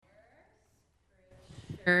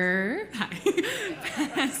scripture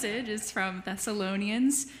passage is from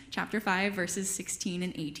Thessalonians chapter 5, verses 16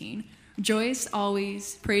 and 18. Rejoice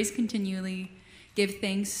always, praise continually, give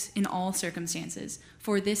thanks in all circumstances,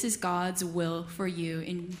 for this is God's will for you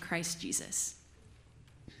in Christ Jesus.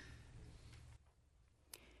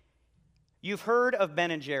 You've heard of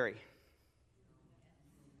Ben and Jerry,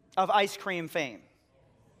 of ice cream fame.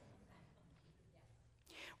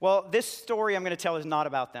 Well, this story I'm going to tell is not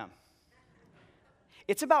about them.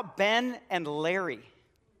 It's about Ben and Larry.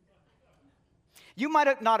 You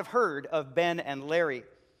might not have heard of Ben and Larry,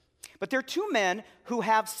 but they're two men who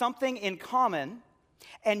have something in common,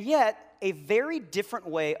 and yet a very different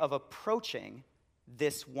way of approaching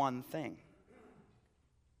this one thing.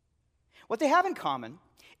 What they have in common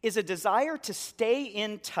is a desire to stay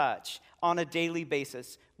in touch on a daily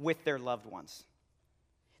basis with their loved ones,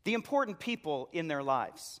 the important people in their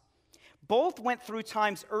lives. Both went through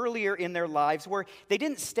times earlier in their lives where they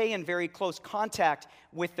didn't stay in very close contact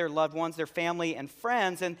with their loved ones, their family and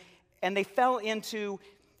friends, and they fell into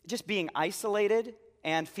just being isolated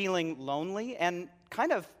and feeling lonely and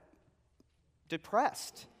kind of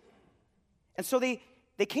depressed. And so they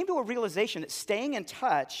came to a realization that staying in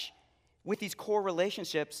touch with these core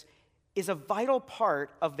relationships is a vital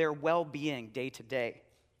part of their well-being day to day.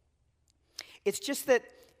 It's just that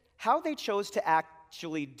how they chose to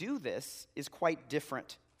actually do this is quite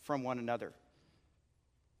different from one another.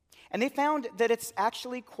 And they found that it's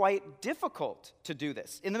actually quite difficult to do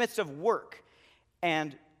this in the midst of work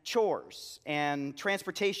and chores and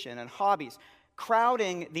transportation and hobbies,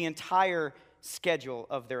 crowding the entire schedule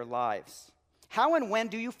of their lives. How and when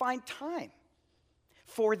do you find time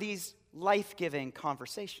for these life-giving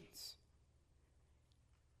conversations?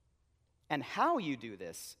 And how you do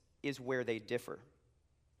this is where they differ.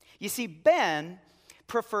 You see, Ben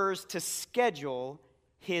prefers to schedule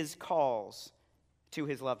his calls to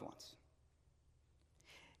his loved ones.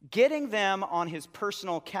 Getting them on his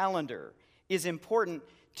personal calendar is important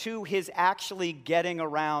to his actually getting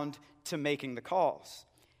around to making the calls.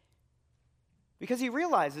 Because he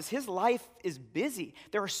realizes his life is busy.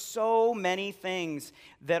 There are so many things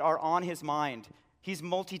that are on his mind. He's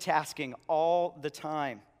multitasking all the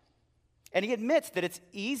time. And he admits that it's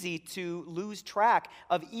easy to lose track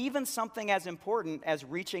of even something as important as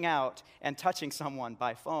reaching out and touching someone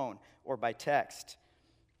by phone or by text.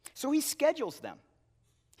 So he schedules them.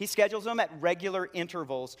 He schedules them at regular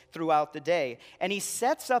intervals throughout the day. And he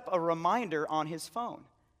sets up a reminder on his phone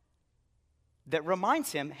that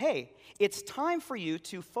reminds him, hey, it's time for you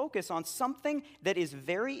to focus on something that is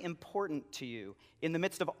very important to you in the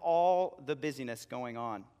midst of all the busyness going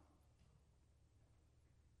on.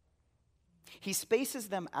 He spaces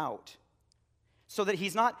them out so that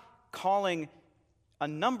he's not calling a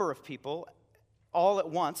number of people all at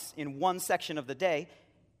once in one section of the day,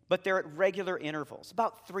 but they're at regular intervals,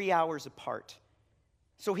 about 3 hours apart,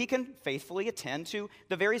 so he can faithfully attend to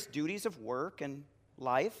the various duties of work and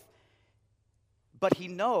life, but he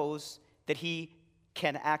knows that he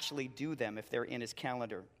can actually do them if they're in his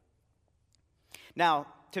calendar. Now,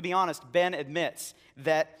 to be honest, Ben admits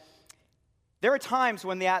that there are times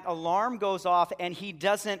when that alarm goes off and he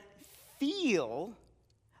doesn't feel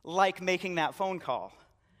like making that phone call.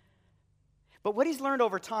 But what he's learned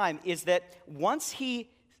over time is that once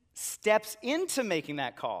he steps into making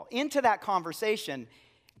that call, into that conversation,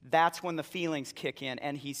 that's when the feelings kick in,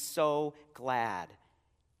 and he's so glad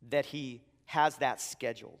that he has that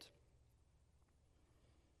scheduled.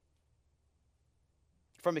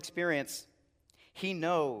 From experience, he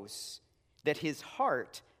knows that his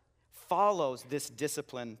heart follows this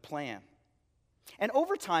discipline plan. And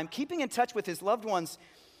over time, keeping in touch with his loved ones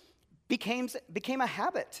became a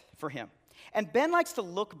habit for him. And Ben likes to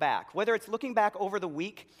look back, whether it's looking back over the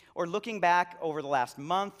week or looking back over the last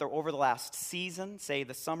month or over the last season, say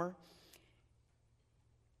the summer.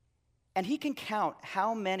 And he can count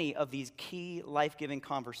how many of these key life-giving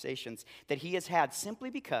conversations that he has had simply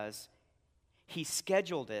because he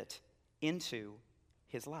scheduled it into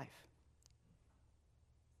his life.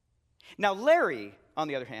 Now, Larry, on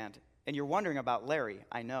the other hand, and you're wondering about Larry,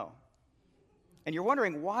 I know. And you're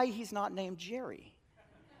wondering why he's not named Jerry.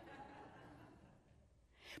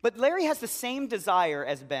 But Larry has the same desire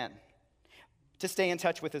as Ben to stay in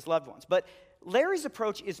touch with his loved ones. But Larry's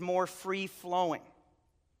approach is more free-flowing.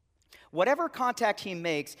 Whatever contact he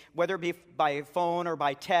makes, whether it be by phone or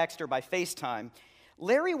by text or by FaceTime,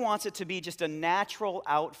 Larry wants it to be just a natural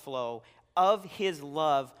outflow of his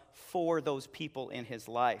love for those people in his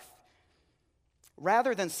life.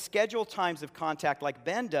 Rather than schedule times of contact like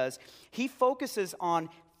Ben does, he focuses on,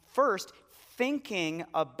 first, thinking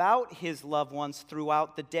about his loved ones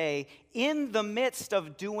throughout the day in the midst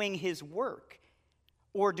of doing his work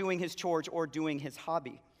or doing his chores or doing his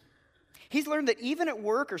hobby. He's learned that even at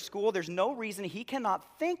work or school, there's no reason he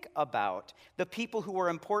cannot think about the people who are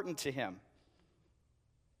important to him.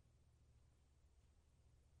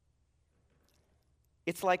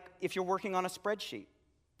 It's like if you're working on a spreadsheet,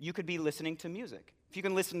 you could be listening to music. If you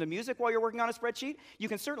can listen to music while you're working on a spreadsheet, you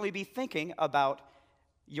can certainly be thinking about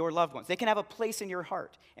your loved ones. They can have a place in your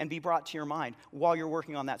heart and be brought to your mind while you're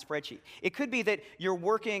working on that spreadsheet. It could be that you're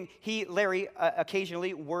working, Larry,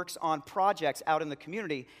 occasionally works on projects out in the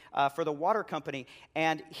community for the water company,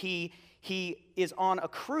 and he is on a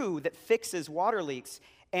crew that fixes water leaks.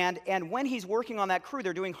 And when he's working on that crew,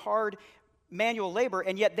 they're doing hard manual labor,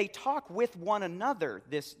 and yet they talk with one another,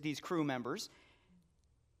 these crew members.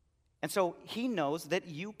 And so he knows that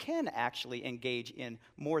you can actually engage in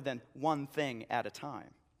more than one thing at a time.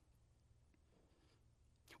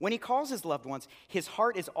 When he calls his loved ones, his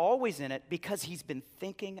heart is always in it because he's been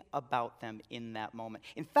thinking about them in that moment.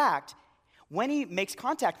 In fact, when he makes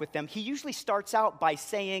contact with them, he usually starts out by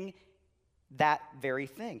saying that very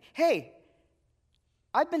thing. Hey,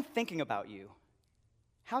 I've been thinking about you.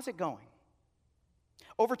 How's it going?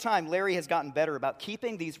 Over time, Larry has gotten better about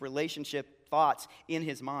keeping these relationship thoughts in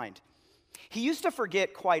his mind. He used to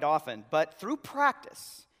forget quite often, but through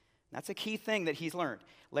practice, that's a key thing that he's learned.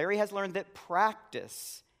 Larry has learned that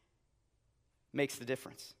practice makes the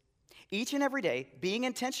difference. Each and every day, being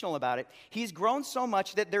intentional about it, he's grown so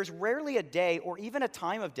much that there's rarely a day or even a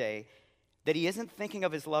time of day that he isn't thinking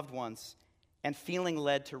of his loved ones and feeling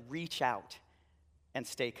led to reach out and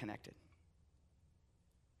stay connected.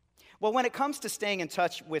 Well, when it comes to staying in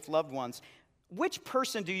touch with loved ones, which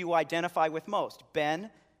person do you identify with most, Ben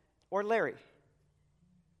or Larry?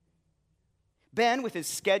 Ben with his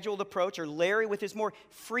scheduled approach, or Larry with his more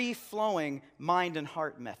free-flowing mind and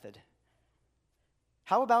heart method?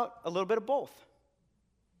 How about a little bit of both?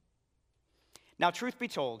 Now, truth be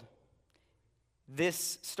told,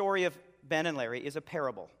 this story of Ben and Larry is a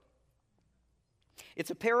parable. It's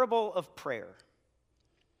a parable of prayer.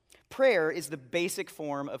 Prayer is the basic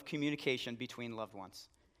form of communication between loved ones,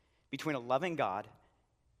 between a loving God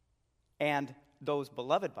and those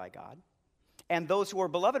beloved by God, and those who are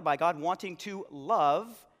beloved by God wanting to love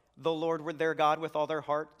the Lord their God with all their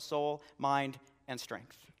heart, soul, mind, and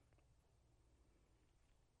strength.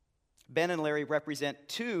 Ben and Larry represent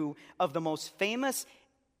two of the most famous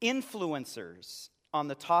influencers on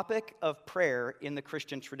the topic of prayer in the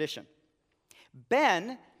Christian tradition.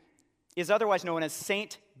 Ben is otherwise known as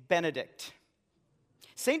Saint Benedict.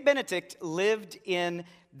 Saint Benedict lived in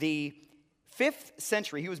the 5th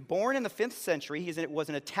century. He was born in the 5th century. He was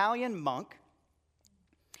an Italian monk.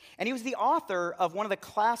 And he was the author of one of the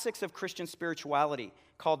classics of Christian spirituality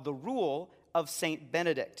called The Rule of Saint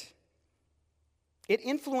Benedict. It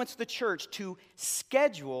influenced the church to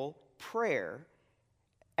schedule prayer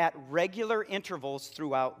at regular intervals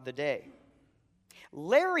throughout the day.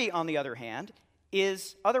 Larry, on the other hand,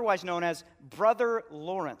 is otherwise known as Brother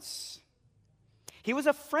Lawrence. He was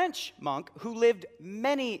a French monk who lived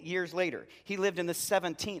many years later. He lived in the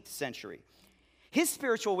 17th century. His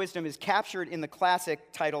spiritual wisdom is captured in the classic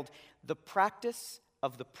titled The Practice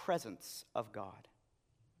of the Presence of God.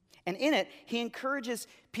 And in it, he encourages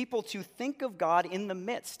people to think of God in the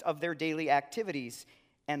midst of their daily activities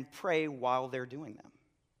and pray while they're doing them.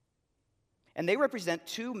 And they represent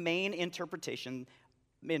two main interpretations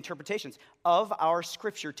of our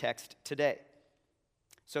scripture text today.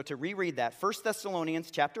 So to reread that, 1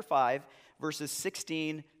 Thessalonians chapter 5, verses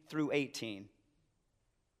 16 through 18.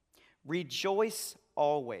 Rejoice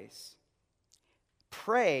always.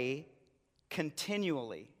 Pray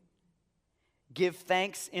continually. Give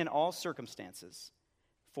thanks in all circumstances,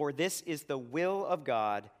 for this is the will of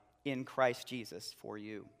God in Christ Jesus for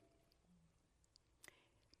you.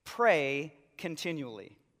 Pray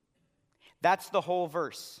continually. That's the whole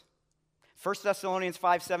verse. 1 Thessalonians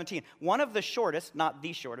 5:17, one of the shortest, not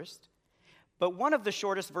the shortest, but one of the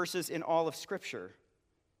shortest verses in all of Scripture.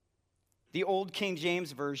 The Old King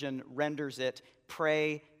James Version renders it,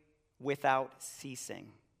 pray without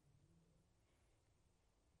ceasing.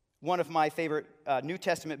 One of my favorite New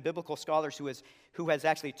Testament biblical scholars who has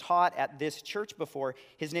actually taught at this church before,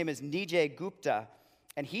 his name is Nijay Gupta,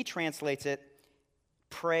 and he translates it,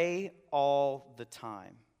 pray all the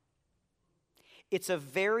time. It's a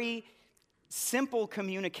very simple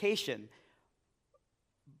communication,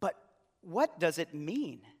 but what does it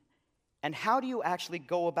mean? And how do you actually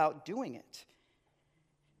go about doing it?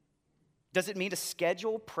 Does it mean to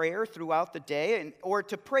schedule prayer throughout the day or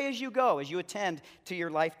to pray as you go, as you attend to your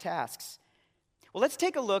life tasks? Well, let's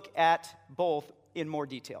take a look at both in more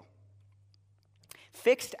detail.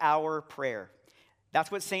 Fixed hour prayer.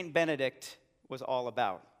 That's what St. Benedict was all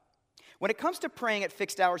about. When it comes to praying at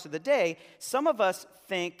fixed hours of the day, some of us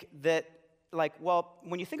think that,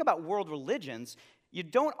 when you think about world religions, you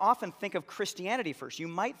don't often think of Christianity first. You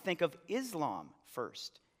might think of Islam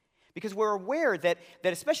first. Because we're aware that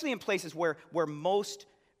especially in places where most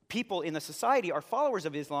people in the society are followers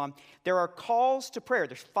of Islam, there are calls to prayer.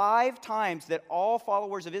 There's 5 times that all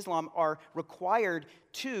followers of Islam are required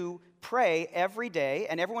to pray every day,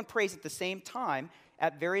 and everyone prays at the same time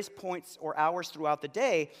at various points or hours throughout the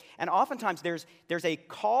day. And oftentimes there's a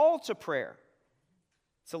call to prayer.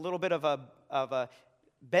 It's a little bit of a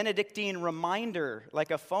Benedictine reminder,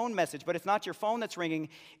 like a phone message, but it's not your phone that's ringing,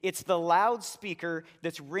 it's the loudspeaker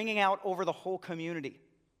that's ringing out over the whole community,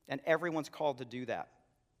 and everyone's called to do that.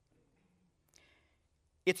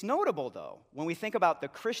 It's notable, though, when we think about the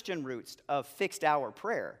Christian roots of fixed hour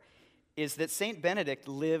prayer, is that St. Benedict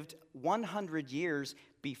lived 100 years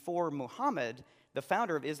before Muhammad, the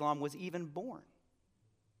founder of Islam, was even born.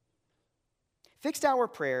 Fixed hour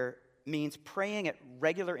prayer means praying at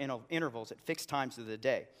regular intervals at fixed times of the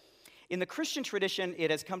day. In the Christian tradition,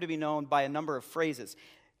 it has come to be known by a number of phrases: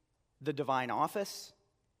 the divine office,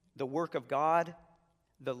 the work of God,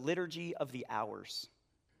 the liturgy of the hours.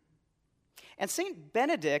 And St.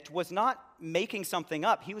 Benedict was not making something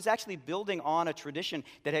up. He was actually building on a tradition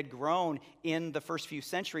that had grown in the first few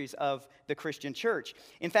centuries of the Christian church.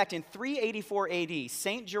 In fact, in 384 AD,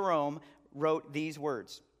 St. Jerome wrote these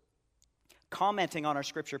words, commenting on our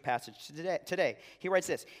scripture passage today. He writes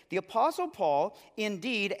this: "The Apostle Paul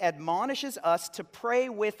indeed admonishes us to pray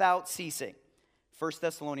without ceasing." 1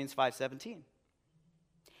 Thessalonians 5:17.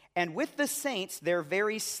 "And with the saints, their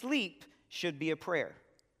very sleep should be a prayer."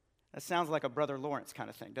 That sounds like a Brother Lawrence kind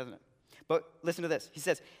of thing, doesn't it? But listen to this. He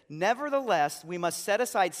says, "Nevertheless, we must set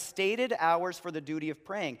aside stated hours for the duty of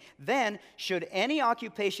praying. Then, should any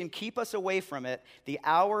occupation keep us away from it, the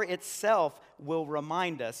hour itself will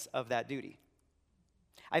remind us of that duty."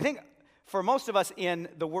 I think for most of us in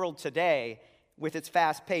the world today, with its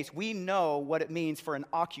fast pace, we know what it means for an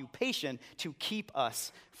occupation to keep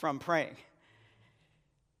us from praying.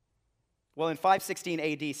 Well, in 516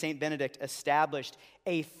 AD, St. Benedict established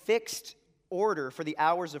a fixed order for the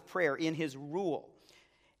hours of prayer in his rule.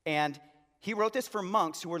 And he wrote this for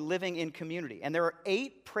monks who were living in community. And there are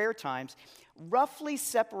 8 prayer times, roughly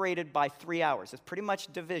separated by 3 hours. It's pretty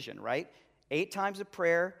much division, right? 8 times of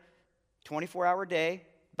prayer, 24-hour day,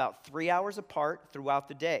 about 3 hours apart throughout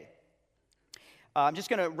the day. I'm just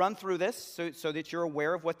going to run through this so that you're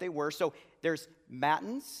aware of what they were. So there's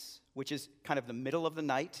matins, which is kind of the middle of the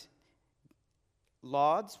night.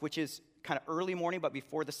 Lauds, which is kind of early morning, but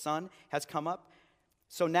before the sun has come up.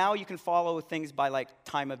 So now you can follow things by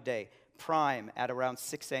time of day. Prime at around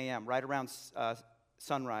 6 a.m., right around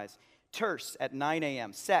sunrise. Terce at 9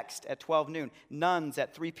 a.m., Sext at 12 noon, Nuns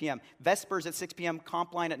at 3 p.m., Vespers at 6 p.m.,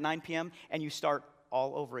 Compline at 9 p.m., and you start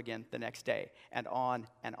all over again the next day, and on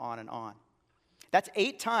and on and on. That's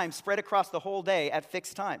 8 times spread across the whole day at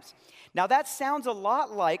fixed times. Now that sounds a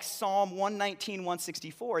lot like Psalm 119,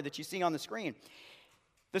 164 that you see on the screen.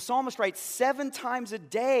 The psalmist writes, 7 times a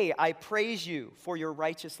day I praise you for your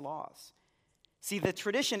righteous laws. See, the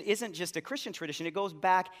tradition isn't just a Christian tradition. It goes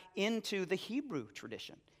back into the Hebrew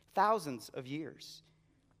tradition, thousands of years.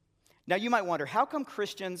 Now you might wonder, how come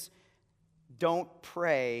Christians don't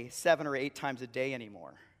pray 7 or 8 times a day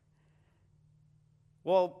anymore?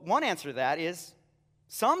 Well, one answer to that is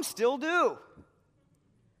some still do.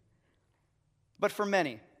 But for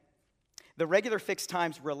many, the regular fixed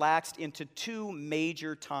times relaxed into 2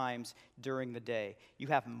 major times during the day. You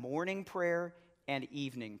have morning prayer and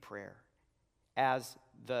evening prayer as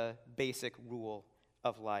the basic rule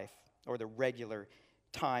of life, or the regular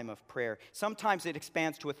time of prayer. Sometimes it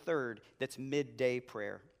expands to a third that's midday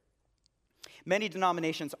prayer. Many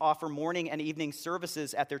denominations offer morning and evening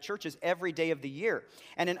services at their churches every day of the year.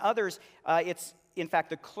 And in others, it's in fact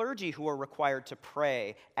the clergy who are required to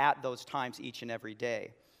pray at those times each and every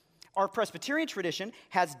day. Our Presbyterian tradition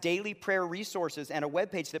has daily prayer resources and a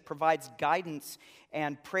webpage that provides guidance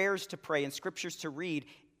and prayers to pray and scriptures to read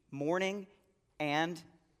morning and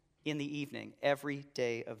in the evening every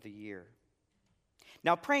day of the year.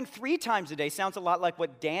 Now, praying 3 times a day sounds a lot like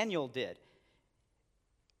what Daniel did.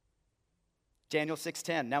 Daniel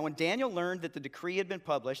 6:10. Now, when Daniel learned that the decree had been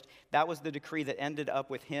published, that was the decree that ended up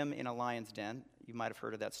with him in a lion's den. You might have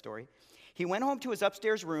heard of that story. He went home to his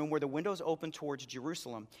upstairs room where the windows opened towards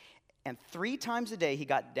Jerusalem, and 3 times a day he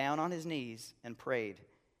got down on his knees and prayed,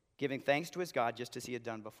 giving thanks to his God just as he had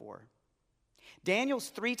done before. Daniel's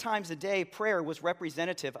 3 times a day prayer was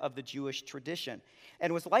representative of the Jewish tradition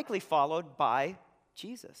and was likely followed by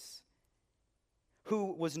Jesus,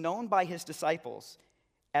 who was known by his disciples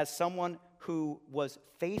as someone who was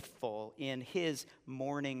faithful in his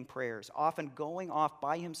morning prayers, often going off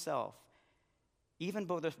by himself, even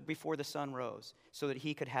before the sun rose, so that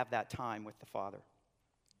he could have that time with the Father.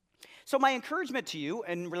 So my encouragement to you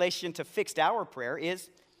in relation to fixed hour prayer is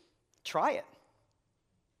try it.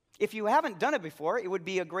 If you haven't done it before, it would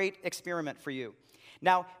be a great experiment for you.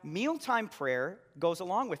 Now, mealtime prayer goes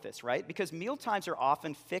along with this, right? Because mealtimes are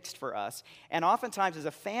often fixed for us, and oftentimes as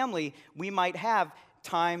a family, we might have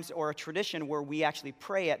times or a tradition where we actually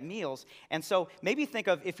pray at meals. And so maybe think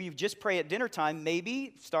of, if you just pray at dinner time,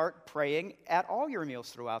 maybe start praying at all your meals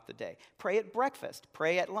throughout the day. Pray at breakfast,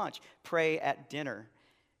 pray at lunch, pray at dinner,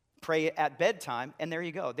 pray at bedtime, and there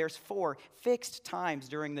you go. There's 4 fixed times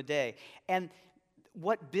during the day. And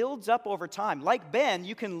what builds up over time, like Ben,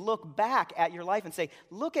 you can look back at your life and say,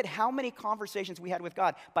 look at how many conversations we had with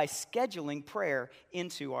God by scheduling prayer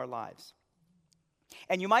into our lives.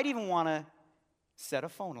 And you might even want to set a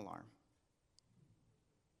phone alarm.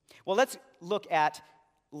 Well, let's look at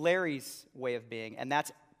Larry's way of being, and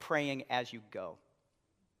that's praying as you go.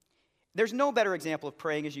 There's no better example of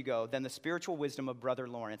praying as you go than the spiritual wisdom of Brother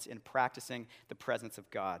Lawrence in practicing the presence of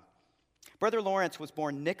God. Brother Lawrence was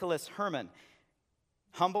born Nicholas Herman,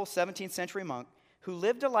 humble 17th century monk who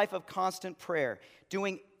lived a life of constant prayer,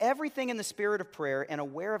 doing everything in the spirit of prayer and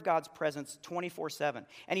aware of God's presence 24/7.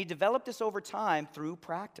 And he developed this over time through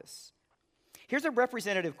practice. Here's a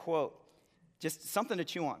representative quote, just something to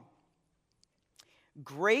chew on.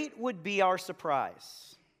 Great would be our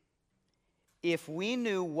surprise if we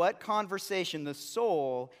knew what conversation the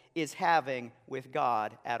soul is having with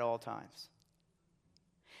God at all times.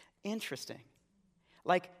 Interesting.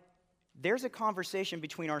 Like, there's a conversation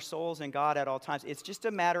between our souls and God at all times. It's just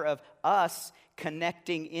a matter of us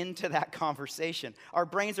connecting into that conversation. Our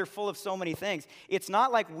brains are full of so many things. It's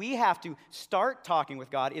not like we have to start talking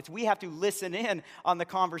with God. It's we have to listen in on the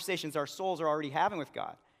conversations our souls are already having with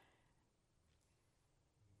God.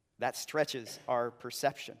 That stretches our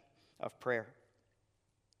perception of prayer.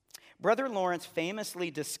 Brother Lawrence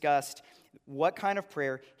famously discussed what kind of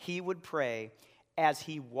prayer he would pray as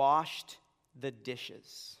he washed the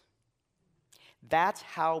dishes. That's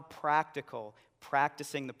how practical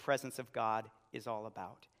practicing the presence of God is all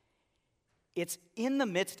about. It's in the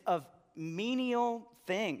midst of menial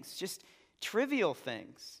things, just trivial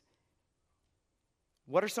things.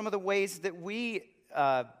 What are some of the ways that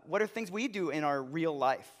what are things we do in our real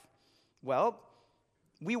life? Well,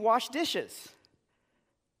 we wash dishes.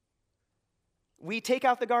 We take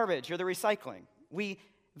out the garbage or the recycling. We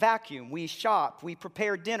vacuum, we shop, we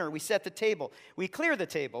prepare dinner, we set the table, we clear the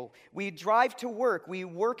table, we drive to work, we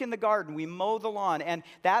work in the garden, we mow the lawn. And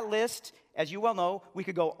that list, as you well know, we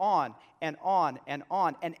could go on and on and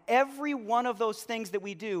on. And every one of those things that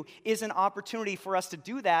we do is an opportunity for us to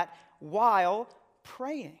do that while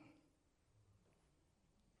praying.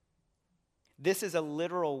 This is a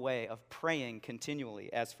literal way of praying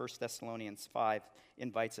continually, as 1 Thessalonians 5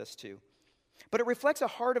 invites us to. But it reflects a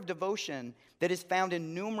heart of devotion that is found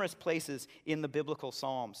in numerous places in the biblical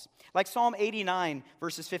Psalms. Like Psalm 89,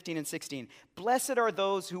 verses 15 and 16. Blessed are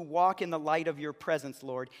those who walk in the light of your presence,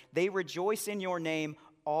 Lord. They rejoice in your name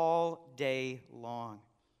all day long.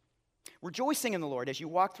 Rejoicing in the Lord as you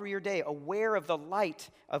walk through your day, aware of the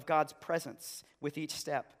light of God's presence with each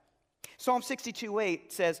step. Psalm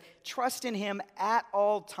 62:8 says, trust in him at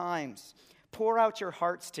all times. Pour out your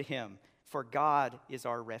hearts to him, for God is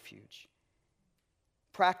our refuge.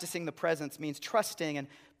 Practicing the presence means trusting and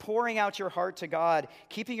pouring out your heart to God,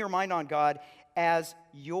 keeping your mind on God as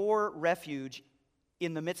your refuge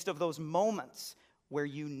in the midst of those moments where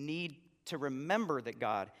you need to remember that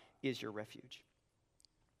God is your refuge.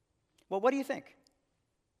 Well, what do you think?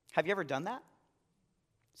 Have you ever done that?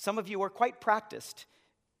 Some of you are quite practiced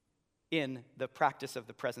in the practice of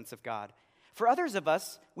the presence of God. For others of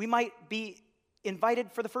us, we might be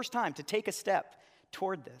invited for the first time to take a step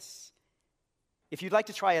toward this. If you'd like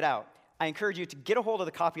to try it out, I encourage you to get a hold of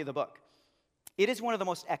the copy of the book. It is one of the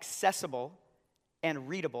most accessible and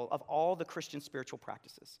readable of all the Christian spiritual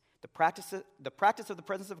practices. The practice of the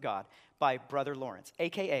presence of God by Brother Lawrence,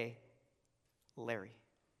 a.k.a. Larry.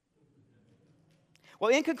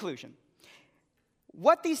 Well, in conclusion,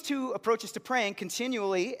 what these two approaches to praying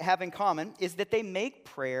continually have in common is that they make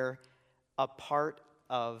prayer a part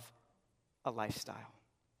of a lifestyle.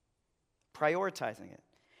 Prioritizing it.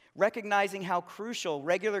 Recognizing how crucial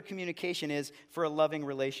regular communication is for a loving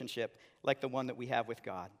relationship like the one that we have with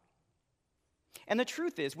God. And the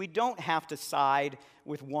truth is, we don't have to side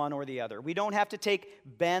with one or the other. We don't have to take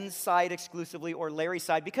Ben's side exclusively or Larry's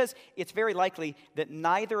side, because it's very likely that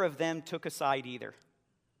neither of them took a side either.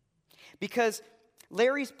 Because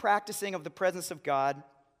Larry's practicing of the presence of God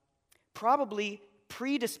probably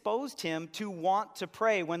predisposed him to want to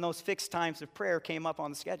pray when those fixed times of prayer came up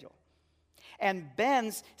on the schedule. And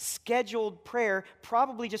Ben's scheduled prayer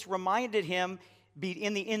probably just reminded him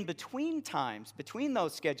in the in-between times, between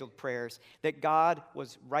those scheduled prayers, that God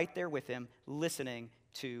was right there with him, listening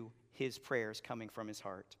to his prayers coming from his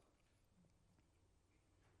heart.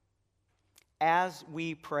 As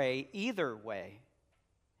we pray either way,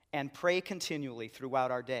 and pray continually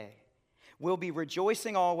throughout our day, we'll be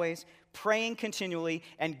rejoicing always, praying continually,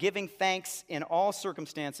 and giving thanks in all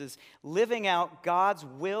circumstances, living out God's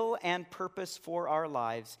will and purpose for our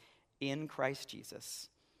lives in Christ Jesus.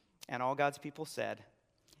 And all God's people said,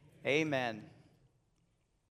 Amen.